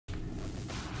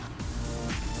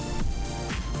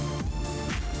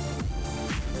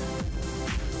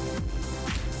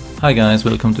Hi guys,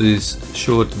 welcome to this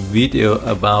short video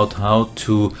about how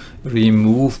to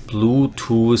remove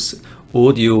Bluetooth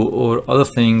audio or other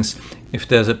things if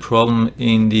there's a problem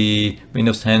in the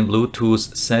Windows 10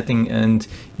 Bluetooth setting and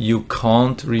you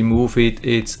can't remove it,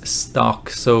 it's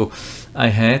stuck. So I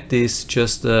had this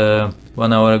just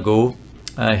 1 hour ago.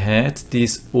 I had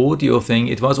this audio thing.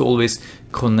 It was always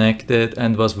connected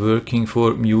and was working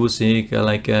for music,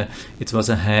 it was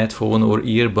a headphone or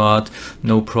earbud,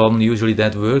 no problem. Usually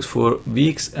that works for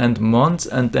weeks and months,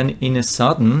 and then in a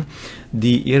sudden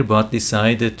the earbud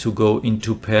decided to go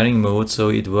into pairing mode. So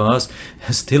it was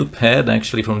still paired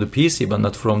actually from the PC but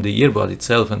not from the earbud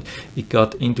itself, and it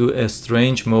got into a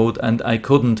strange mode and I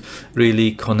couldn't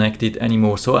really connect it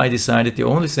anymore. So I decided the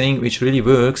only thing which really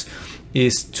works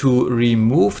is to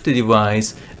remove the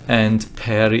device and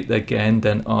pair it again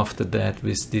then after that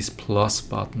with this plus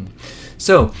button.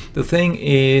 So the thing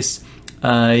is,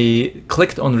 I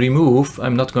clicked on remove.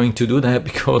 I'm not going to do that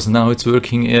because now it's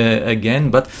working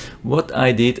again, but what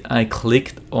I did, I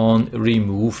clicked on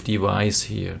remove device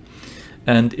here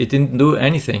and it didn't do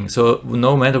anything. So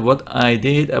no matter what I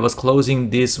did, I was closing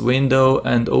this window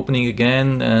and opening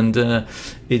again, and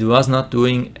it was not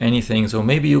doing anything. So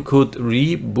maybe you could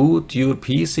reboot your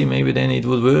PC, maybe then it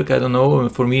would work. I don't know.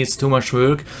 For me it's too much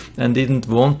work and didn't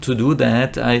want to do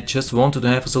that. I just wanted to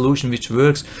have a solution which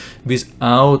works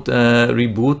without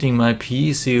rebooting my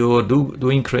PC or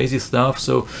doing crazy stuff.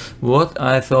 So what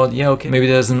I thought, yeah, okay, maybe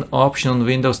there's an option on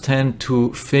Windows 10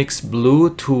 to fix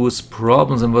Bluetooth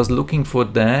problems, and was looking for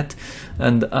that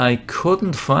and I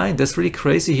couldn't find. That's really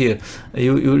crazy here.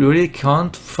 You really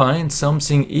can't find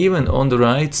something even on the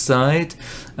right side.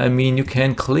 I mean, you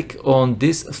can click on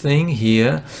this thing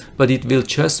here, but it will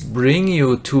just bring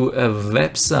you to a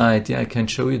website. Yeah, I can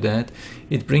show you that.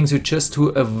 It brings you just to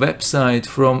a website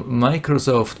from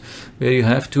Microsoft where you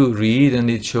have to read, and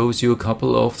it shows you a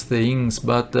couple of things.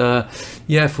 But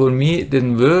yeah, for me it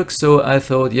didn't work. So I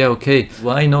thought, yeah, okay,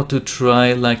 why not to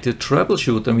try like the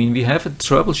Troubleshoot? I mean, we have a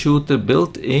troubleshooter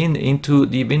built into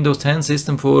the Windows 10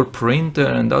 system for printer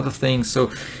and other things.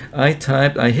 So I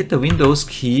hit the Windows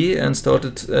key and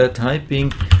started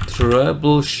typing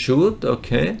Troubleshoot.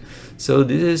 Okay, so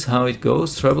this is how it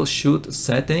goes: Troubleshoot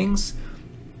settings.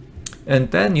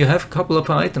 And then you have a couple of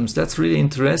items. That's really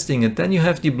interesting. And then you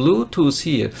have the Bluetooth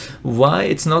here. Why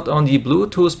it's not on the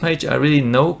Bluetooth page, I really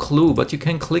no clue, but you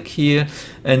can click here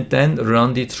and then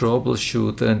run the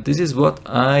troubleshooter. And this is what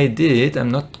I did. I'm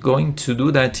not going to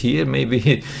do that here.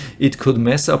 Maybe it could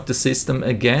mess up the system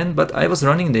again, but I was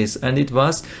running this and it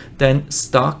was then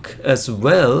stuck as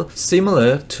well,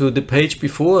 similar to the page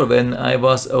before when I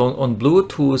was on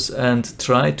Bluetooth and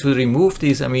tried to remove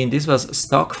this. I mean, this was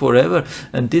stuck forever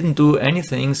and didn't do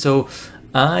anything. So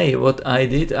what I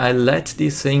did, I let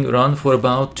this thing run for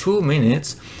about 2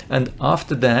 minutes, and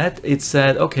after that it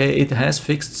said, okay, it has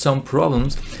fixed some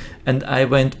problems. And I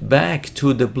went back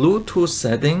to the Bluetooth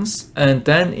settings, and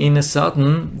then in a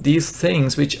sudden these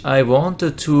things which I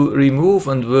wanted to remove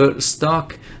and were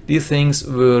stuck, these things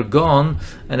were gone,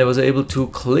 and I was able to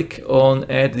click on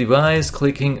add device,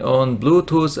 clicking on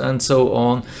Bluetooth and so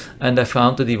on, and I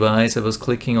found the device. I was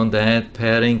clicking on that,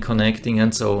 pairing, connecting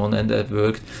and so on, and that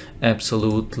worked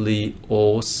absolutely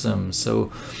awesome.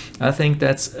 So I think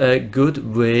that's a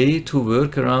good way to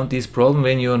work around this problem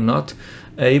when you're not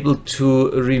able to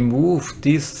remove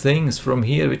these things from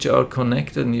here which are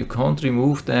connected and you can't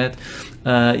remove that.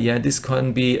 Yeah, this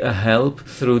can be a help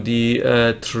through the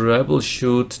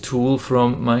Troubleshoot tool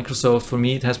from Microsoft. For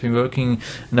me it has been working,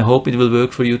 and I hope it will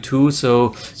work for you too.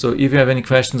 So if you have any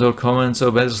questions or comments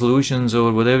or better solutions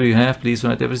or whatever you have, please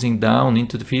write everything down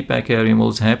into the feedback area. I'm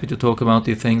always happy to talk about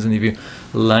these things, and if you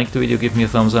like the video, give me a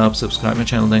thumbs up, subscribe my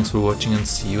channel. Thanks for watching and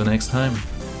see you next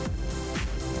time.